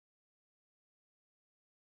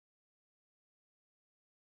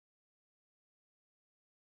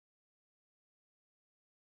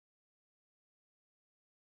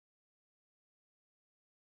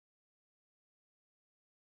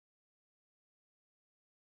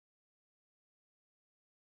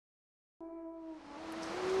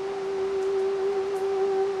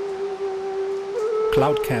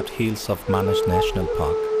cloud-capped hills of Manas National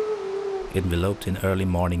Park, enveloped in early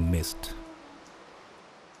morning mist.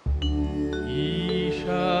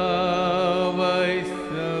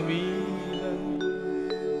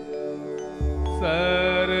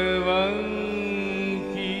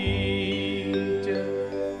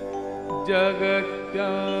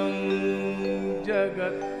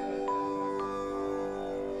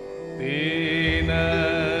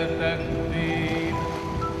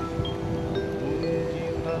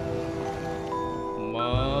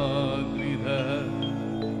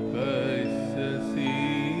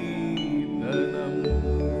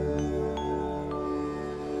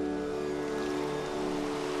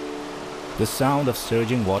 The sound of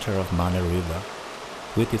surging water of Mana River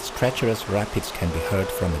with its treacherous rapids can be heard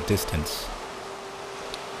from a distance.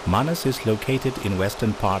 Manas is located in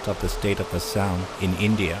western part of the state of Assam in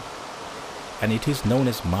India, and it is known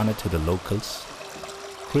as Mana to the locals,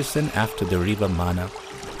 christened after the river Mana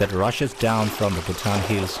that rushes down from the Bhutan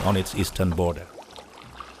hills on its eastern border.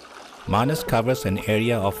 Manas covers an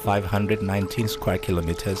area of 519 square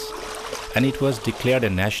kilometers, and it was declared a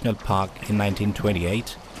national park in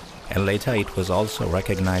 1928, and later it was also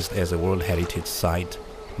recognized as a World Heritage Site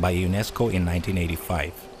by UNESCO in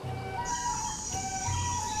 1985.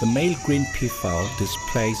 The male green peafowl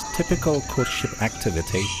displays typical courtship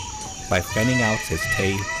activity by fanning out its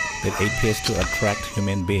tail that appears to attract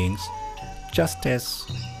human beings, just as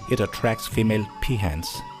it attracts female peahens.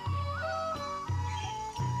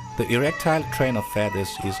 The erectile train of feathers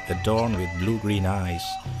is adorned with blue-green eyes,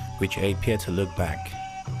 which appear to look back.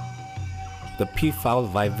 The peafowl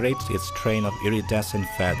vibrates its train of iridescent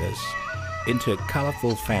feathers into a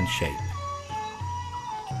colorful fan shape.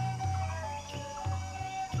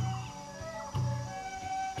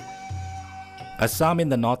 Assam in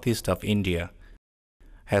the northeast of India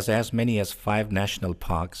has as many as 5 national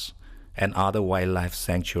parks and other wildlife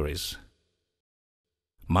sanctuaries.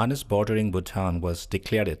 Manas bordering Bhutan was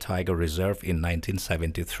declared a tiger reserve in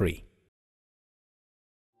 1973.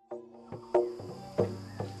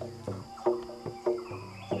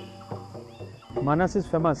 Manas is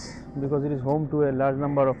famous because it is home to a large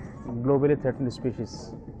number of globally threatened species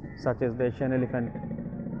such as the Asian elephant,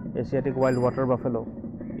 Asiatic wild water buffalo,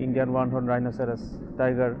 Indian one-horned rhinoceros,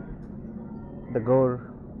 tiger, the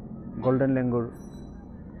gaur, golden langur,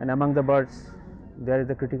 and among the birds there is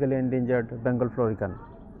the critically endangered Bengal Florican.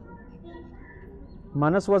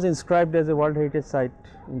 Manas was inscribed as a World Heritage Site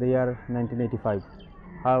in the year 1985.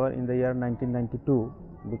 However, in the year 1992,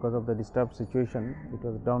 because of the disturbed situation, it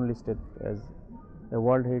was downlisted as a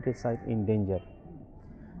World Heritage Site in danger.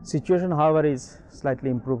 Situation, however, is slightly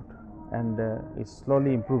improved and is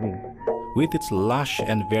slowly improving. With its lush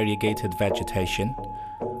and variegated vegetation,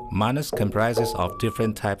 Manas comprises of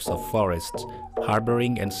different types of forests,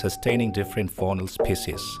 harboring and sustaining different faunal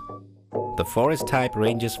species. The forest type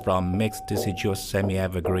ranges from mixed deciduous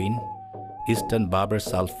semi-evergreen, eastern barber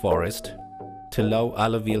salt forest, to low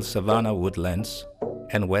alluvial savanna woodlands,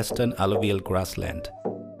 and western alluvial grassland.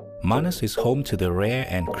 Manas is home to the rare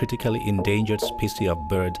and critically endangered species of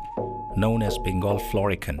bird known as Bengal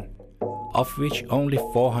Florican, of which only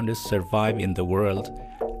 400 survive in the world,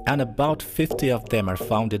 and about 50 of them are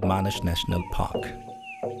found in Manas National Park.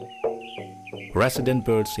 Resident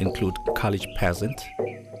birds include College pheasant.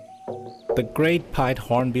 The great pied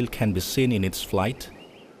hornbill can be seen in its flight,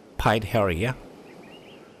 pied harrier.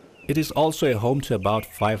 It is also a home to about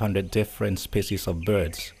 500 different species of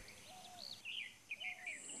birds.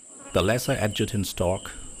 The lesser adjutant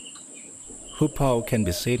stork, hoopoe can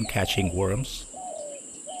be seen catching worms,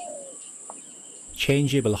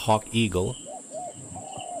 changeable hawk eagle,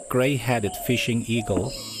 gray-headed fishing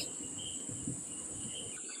eagle,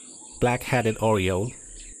 black-headed oriole,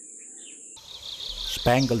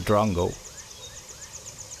 spangled drongo,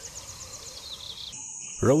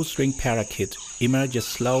 rose-ringed parakeet emerges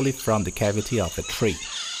slowly from the cavity of a tree.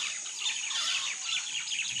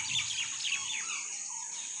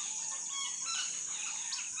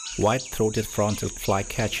 White-throated frontal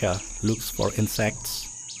flycatcher looks for insects.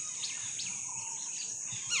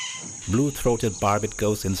 Blue-throated barbet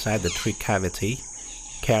goes inside the tree cavity,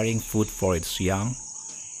 carrying food for its young.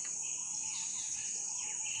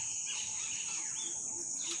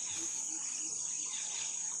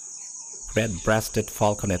 Red-breasted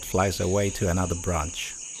falconet flies away to another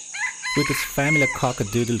branch. With its familiar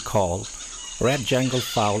cock-a-doodle call, red jungle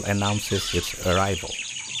fowl announces its arrival.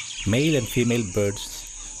 Male and female birds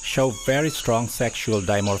show very strong sexual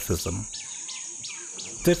dimorphism.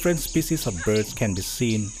 Different species of birds can be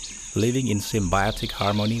seen living in symbiotic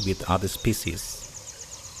harmony with other species.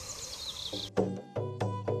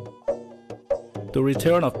 The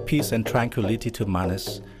return of peace and tranquility to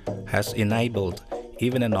Manas has enabled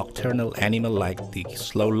even a nocturnal animal like the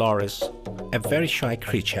slow loris, a very shy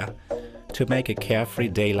creature, to make a carefree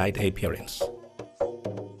daylight appearance.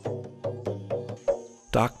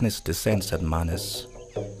 Darkness descends at Manas.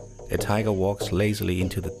 A tiger walks lazily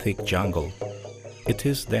into the thick jungle. It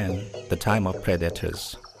is then the time of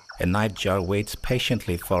predators. A nightjar waits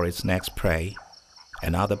patiently for its next prey,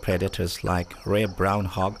 and other predators like rare brown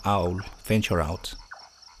hog owl venture out.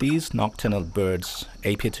 These nocturnal birds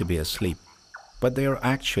appear to be asleep, but they are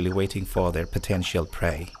actually waiting for their potential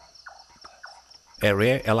prey. A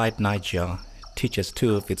rare elite nightjar teaches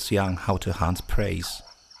two of its young how to hunt prey.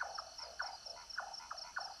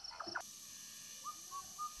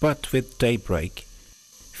 But with daybreak,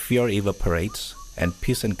 fear evaporates and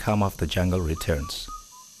peace and calm of the jungle returns.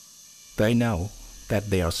 They know that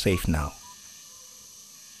they are safe now.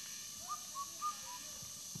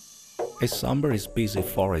 A sambar is busy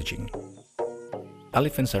foraging.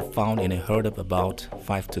 Elephants are found in a herd of about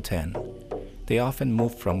 5 to 10. They often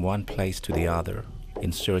move from one place to the other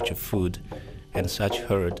in search of food, and such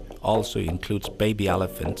herd also includes baby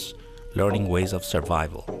elephants learning ways of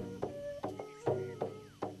survival.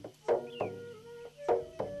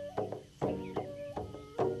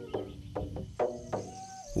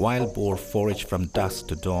 Wild boar forage from dusk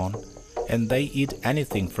to dawn, and they eat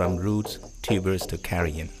anything from roots, tubers to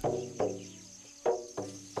carrion.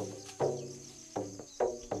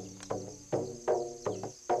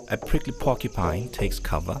 A prickly porcupine takes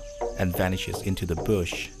cover and vanishes into the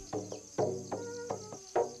bush.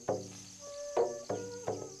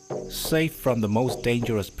 Safe from the most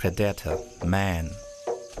dangerous predator, man,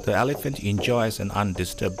 the elephant enjoys an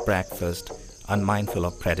undisturbed breakfast, unmindful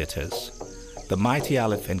of predators. The mighty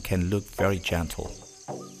elephant can look very gentle.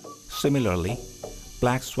 Similarly,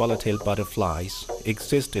 black swallowtail butterflies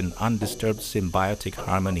exist in undisturbed symbiotic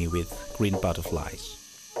harmony with green butterflies.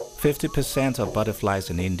 50% of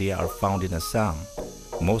butterflies in India are found in Assam,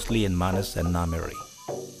 mostly in Manas and Nameri.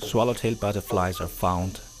 Swallowtail butterflies are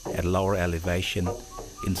found at lower elevation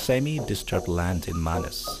in semi-disturbed land in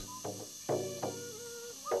Manas.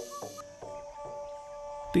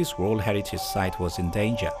 This World Heritage Site was in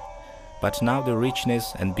danger, but now the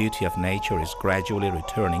richness and beauty of nature is gradually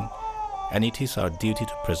returning, and it is our duty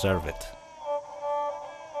to preserve it.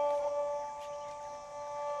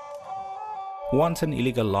 Wanton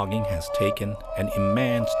illegal logging has taken an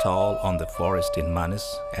immense toll on the forest in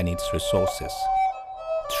Manas and its resources.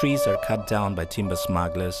 Trees are cut down by timber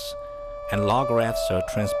smugglers, and log rafts are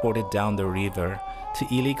transported down the river to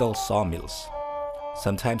illegal sawmills.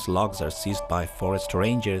 Sometimes logs are seized by forest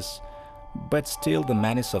rangers, but still the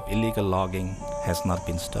menace of illegal logging has not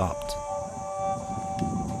been stopped.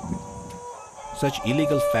 Such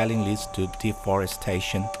illegal felling leads to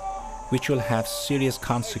deforestation, which will have serious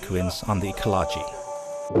consequences on the ecology.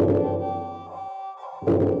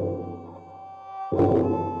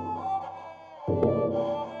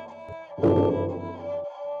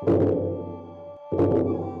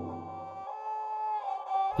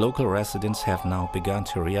 Local residents have now begun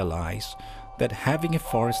to realize that having a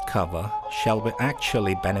forest cover shall be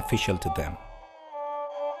actually beneficial to them.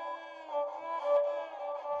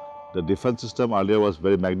 The defense system earlier was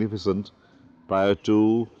very magnificent prior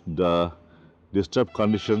to the disturbed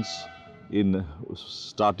conditions in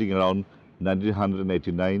starting around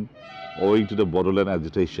 1989 owing to the borderland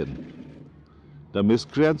agitation. The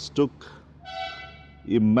miscreants took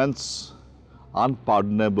immense,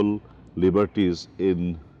 unpardonable liberties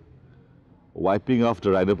in wiping off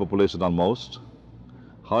the rhino population almost.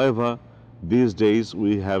 However, these days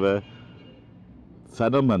we have a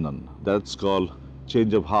phenomenon that's called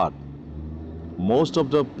change of heart. Most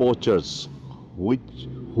of the poachers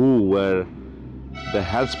who were the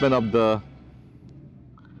headsmen of the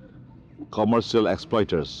commercial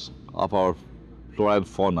exploiters of our flora and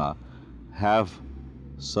fauna have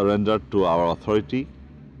surrendered to our authority,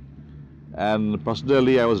 and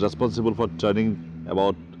personally I was responsible for turning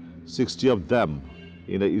about 60 of them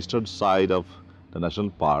in the eastern side of the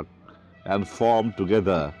national park and formed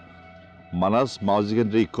together Manas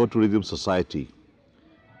Maujigendra Ecotourism Society.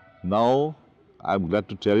 Now I'm glad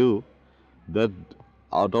to tell you that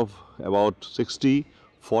out of about 60,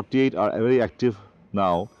 48 are very active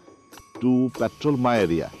now to patrol my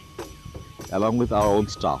area along with our own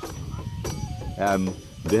staff, and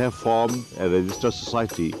they have formed a registered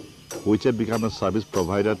society which have become a service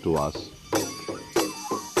provider to us.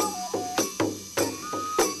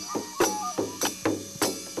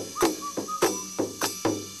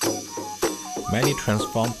 Many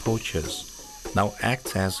transformed poachers now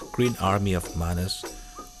act as Green Army of Manas,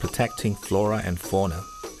 protecting flora and fauna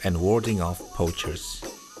and warding off poachers.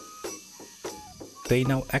 They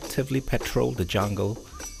now actively patrol the jungle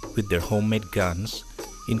with their homemade guns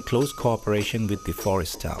in close cooperation with the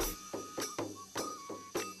forest staff.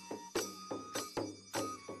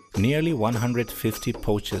 Nearly 150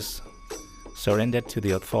 poachers surrendered to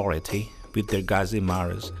the authority with their Gazi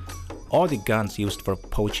Maras, or the guns used for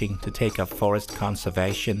poaching to take up forest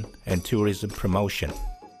conservation and tourism promotion.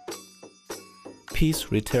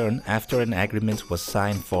 Peace returned after an agreement was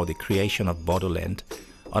signed for the creation of Bodoland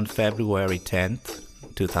on February 10,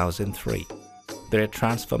 2003. Their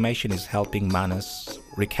transformation is helping Manas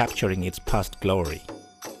recapturing its past glory.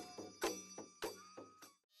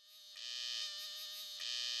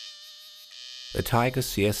 A tiger's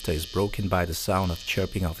siesta is broken by the sound of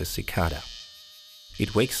chirping of a cicada.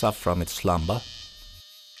 It wakes up from its slumber.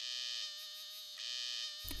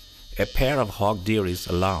 A pair of hog deer is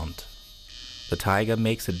alarmed. The tiger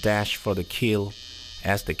makes a dash for the kill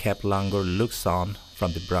as the kept langur looks on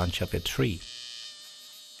from the branch of a tree.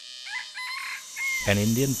 An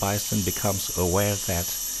Indian bison becomes aware that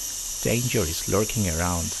danger is lurking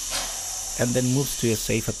around and then moves to a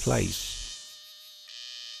safer place.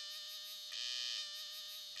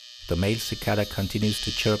 The male cicada continues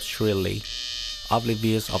to chirp shrilly,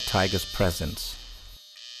 oblivious of tiger's presence.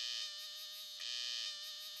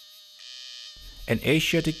 An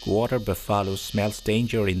Asiatic water buffalo smells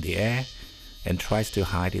danger in the air and tries to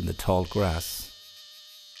hide in the tall grass.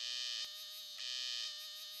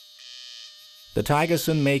 The tiger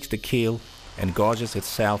soon makes the kill and gorges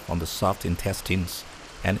itself on the soft intestines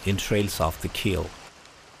and entrails of the kill.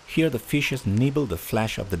 Here the fishes nibble the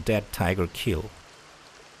flesh of the dead tiger kill.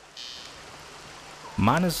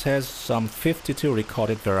 Manas has some 52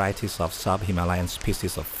 recorded varieties of sub-Himalayan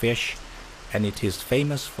species of fish, and it is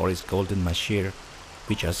famous for its golden mahseer,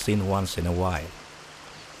 which are seen once in a while.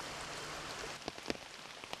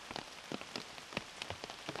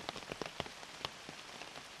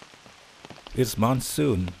 It's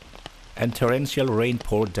monsoon, and torrential rain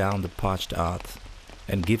pours down the parched earth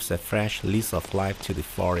and gives a fresh lease of life to the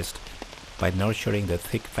forest by nurturing the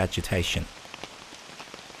thick vegetation.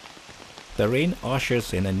 The rain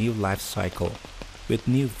ushers in a new life cycle with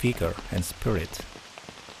new vigor and spirit.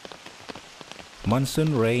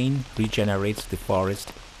 Monsoon rain regenerates the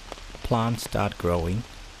forest, plants start growing,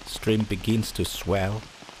 stream begins to swell.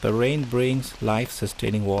 The rain brings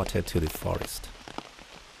life-sustaining water to the forest.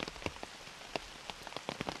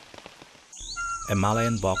 A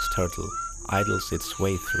Malayan box turtle idles its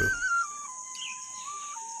way through.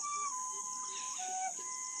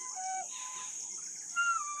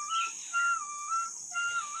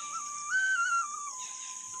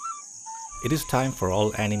 It is time for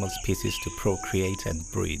all animal species to procreate and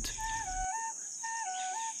breed.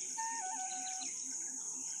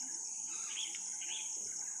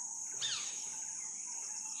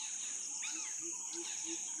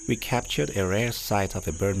 We captured a rare sight of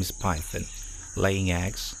a Burmese python laying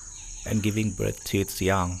eggs and giving birth to its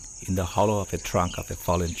young in the hollow of a trunk of a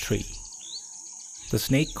fallen tree. The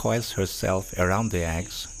snake coils herself around the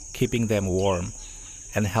eggs, keeping them warm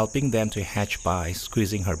and helping them to hatch by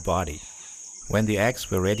squeezing her body. When the eggs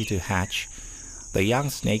were ready to hatch, the young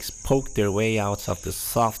snakes poked their way out of the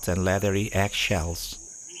soft and leathery eggshells.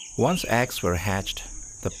 Once eggs were hatched,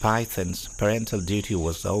 the python's parental duty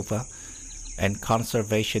was over, and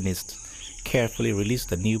conservationists carefully released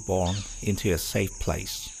the newborn into a safe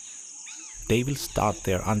place. They will start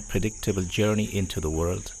their unpredictable journey into the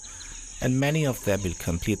world, and many of them will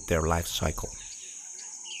complete their life cycle.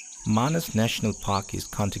 Manas National Park is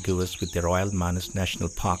contiguous with the Royal Manas National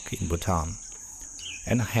Park in Bhutan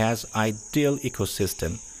and has ideal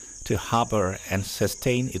ecosystem to harbor and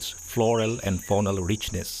sustain its floral and faunal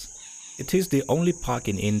richness. It is the only park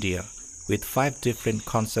in India with 5 different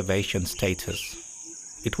conservation status.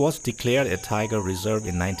 It was declared a tiger reserve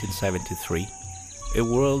in 1973, a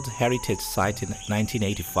World Heritage Site in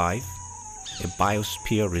 1985, a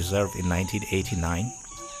Biosphere Reserve in 1989,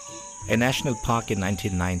 a National Park in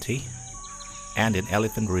 1990, and an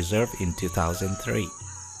Elephant Reserve in 2003.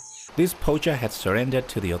 This poacher had surrendered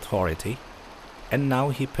to the authority, and now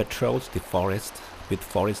he patrols the forest with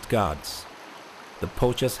forest guards. The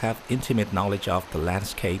poachers have intimate knowledge of the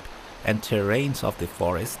landscape and terrains of the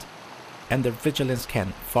forest, and their vigilance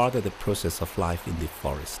can further the process of life in the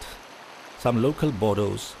forest. Some local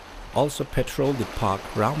Bodos also patrol the park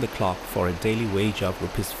round the clock for a daily wage of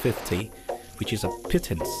 ₹50, which is a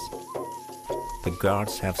pittance. The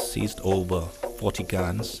guards have seized over 40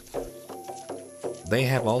 guns. They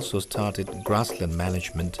have also started grassland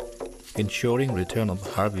management, ensuring return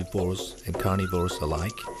of herbivores and carnivores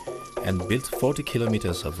alike, and built 40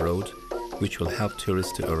 kilometers of road which will help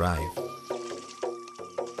tourists to arrive.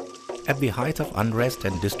 At the height of unrest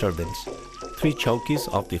and disturbance, 3 chowkis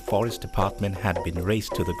of the forest department had been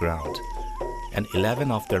razed to the ground, and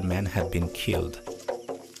 11 of their men had been killed.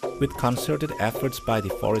 With concerted efforts by the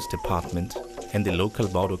forest department and the local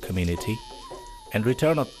Bodo community, and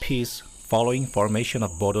return of peace following formation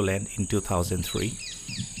of Bodoland in 2003,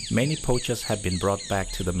 many poachers have been brought back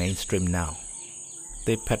to the mainstream now.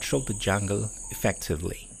 They patrol the jungle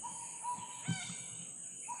effectively.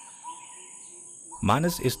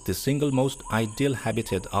 Manas is the single most ideal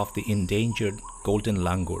habitat of the endangered golden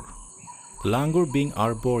langur. The langur, being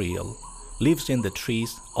arboreal, lives in the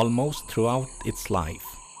trees almost throughout its life.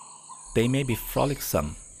 They may be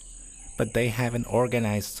frolicsome, but they have an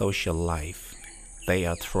organized social life. They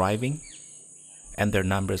are thriving, and their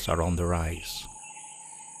numbers are on the rise.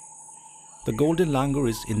 The golden langur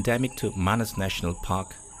is endemic to Manas National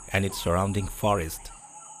Park and its surrounding forest.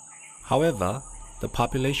 However, the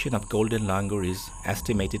population of golden langur is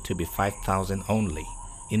estimated to be 5,000 only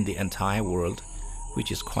in the entire world,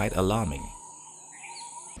 which is quite alarming.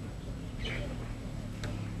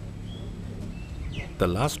 The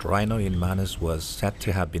last rhino in Manas was said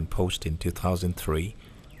to have been poached in 2003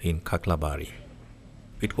 in Kaklabari.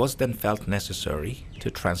 It was then felt necessary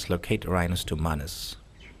to translocate rhinos to Manas.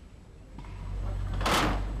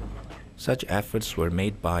 Such efforts were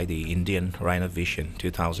made by the Indian Rhino Vision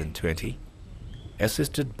 2020,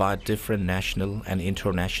 assisted by different national and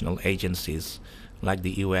international agencies like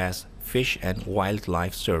the US Fish and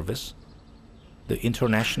Wildlife Service, the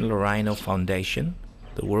International Rhino Foundation,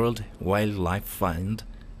 the World Wildlife Fund,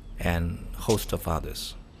 and a host of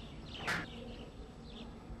others.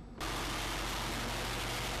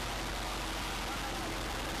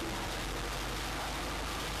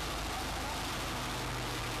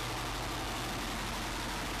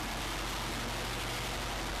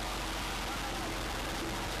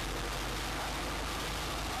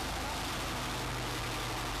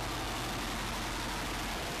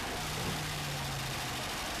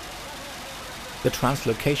 The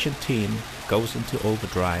translocation team goes into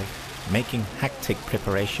overdrive, making hectic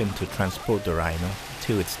preparation to transport the rhino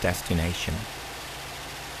to its destination.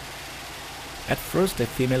 At first, a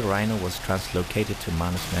female rhino was translocated to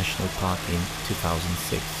Manas National Park in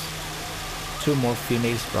 2006. 2 more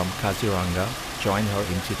females from Kaziranga joined her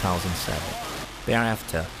in 2007.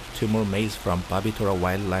 Thereafter, 2 more males from Babitora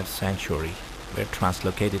Wildlife Sanctuary were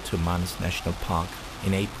translocated to Manas National Park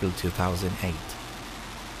in April 2008.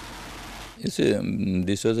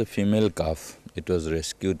 This was a female calf. It was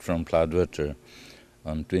rescued from floodwater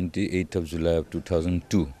on 28th of July of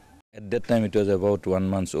 2002. At that time it was about 1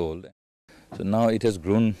 month old. So now it has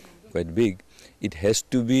grown quite big. It has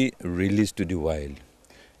to be released to the wild.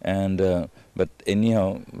 And but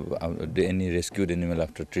anyhow, any rescued animal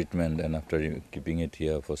after treatment and after keeping it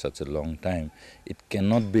here for such a long time, it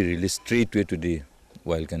cannot be released straight away to the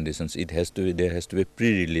wild conditions. It has to be, there has to be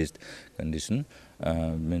pre-released condition.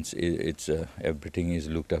 Means it's everything is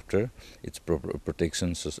looked after, its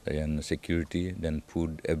protection and security, then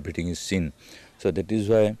food, everything is seen. So that is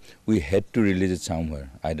why we had to release it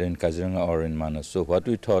somewhere, either in Kaziranga or in Manas. So what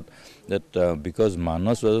we thought that because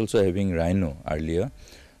Manas was also having rhino earlier,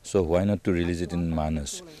 so why not to release it in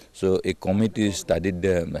Manas? So a committee studied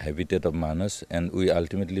the habitat of Manas, and we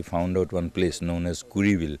ultimately found out one place known as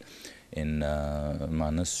Kuriville in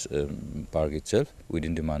Manas park itself,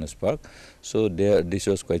 within the Manas park. So there, this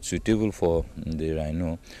was quite suitable for the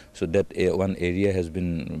rhino. So that one area has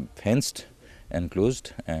been fenced,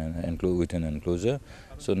 enclosed, and with an enclosure.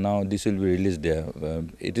 So now this will be released there.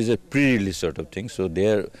 It is a pre-release sort of thing. So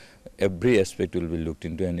there, every aspect will be looked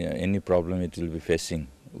into, and any problem it will be facing,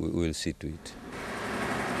 we will see to it.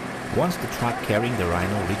 Once the truck carrying the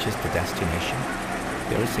rhino reaches the destination,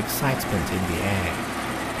 there is excitement in the air.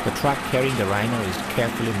 The truck carrying the rhino is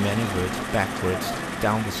carefully maneuvered backwards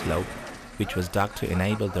down the slope, which was dug to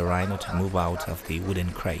enable the rhino to move out of the wooden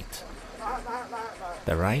crate.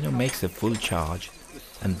 The rhino makes a full charge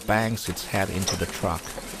and bangs its head into the truck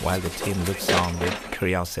while the team looks on with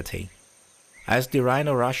curiosity. As the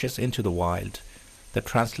rhino rushes into the wild, the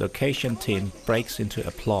translocation team breaks into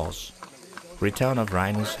applause. Return of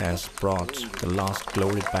rhinos has brought the lost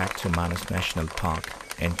glory back to Manas National Park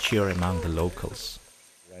and cheer among the locals.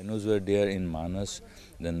 Rhinos were there in Manas,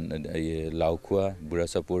 then Laukua,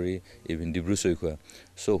 Burasapuri, even Dibrusoikua.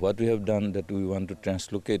 So what we have done that we want to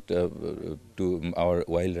translocate to our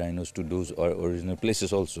wild rhinos to those original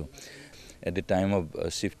places also. At the time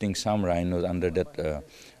of shifting some rhinos under that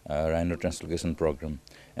rhino translocation program.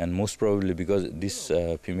 And most probably because this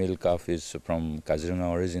female calf is from Kaziranga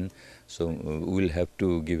origin, so we will have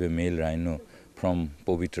to give a male rhino from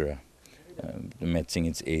Povitra. matching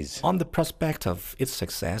its age. On the prospect of its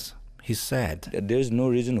success, he said, There is no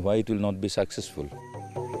reason why it will not be successful.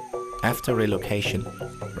 after relocation,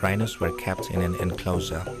 rhinos were kept in an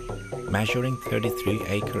enclosure measuring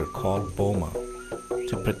 33-acre called boma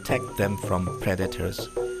to protect them from predators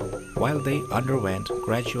while they underwent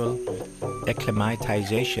gradual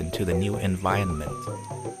acclimatization to the new environment.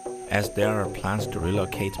 As there are plans to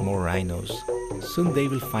relocate more rhinos, soon they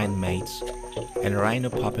will find mates, and rhino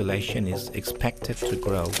population is expected to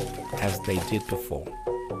grow as they did before.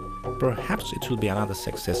 Perhaps it will be another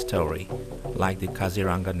success story like the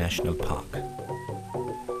Kaziranga National Park.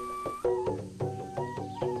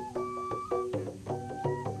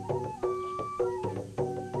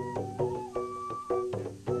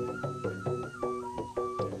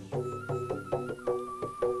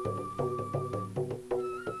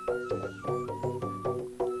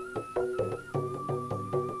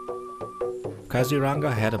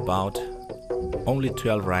 Kaziranga had about only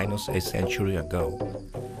 12 rhinos a century ago.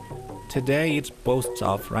 Today it boasts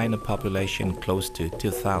of rhino population close to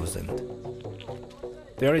 2,000.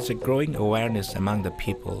 There is a growing awareness among the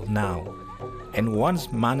people now, and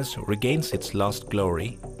once Manas regains its lost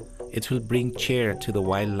glory, it will bring cheer to the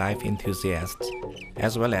wildlife enthusiasts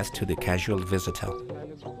as well as to the casual visitor.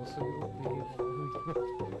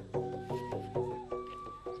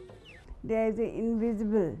 There is an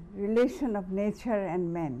invisible relation of nature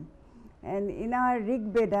and man. And in our Rig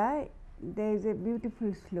Veda, there is a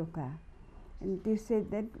beautiful sloka. And it says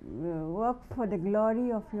that work for the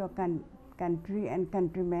glory of your country and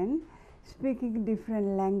countrymen, speaking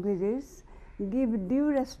different languages, give due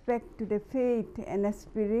respect to the faith and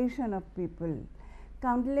aspiration of people.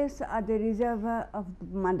 Countless are the reservoirs of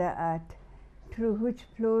Mother Earth, through which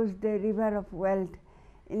flows the river of wealth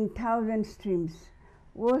in thousand streams.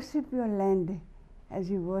 Worship your land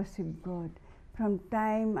as you worship God. From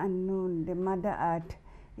time unknown, the Mother Earth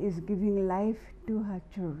is giving life to her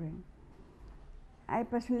children. I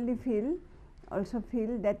personally also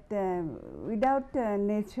feel that without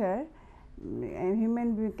nature,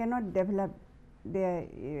 human being cannot develop their,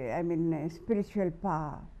 spiritual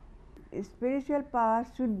power. Spiritual power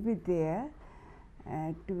should be there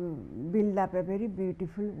to build up a very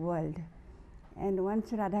beautiful world. And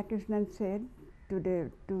once Radhakrishnan said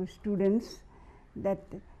to students that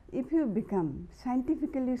if you become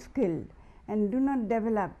scientifically skilled and do not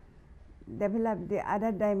develop the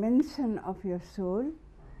other dimension of your soul,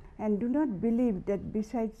 and do not believe that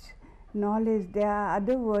besides knowledge there are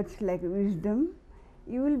other words like wisdom,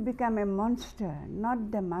 you will become a monster,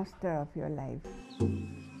 not the master of your life.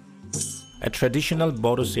 A traditional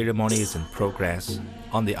Bodo ceremony is in progress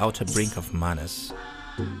on the outer brink of Manas.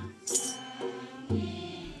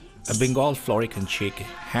 A Bengal Florican chick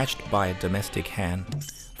hatched by a domestic hen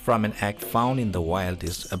from an egg found in the wild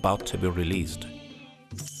is about to be released.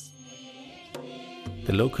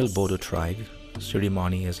 The local Bodo tribe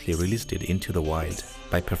ceremoniously released it into the wild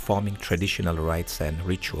by performing traditional rites and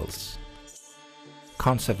rituals.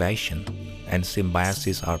 Conservation and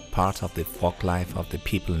symbiosis are part of the folk life of the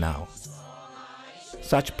people now.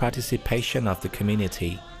 Such participation of the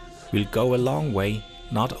community will go a long way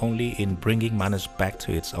not only in bringing Manas back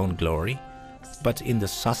to its own glory, but in the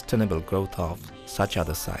sustainable growth of such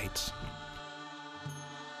other sites.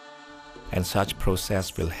 And such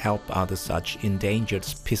process will help other such endangered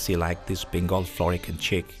species like this Bengal Florican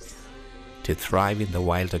chick to thrive in the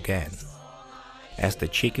wild again. As the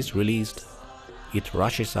chick is released, it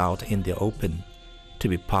rushes out in the open to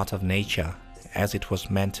be part of nature as it was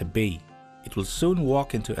meant to be. It will soon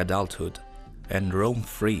walk into adulthood and roam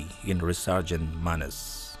free in Resurgent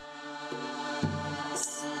Manas.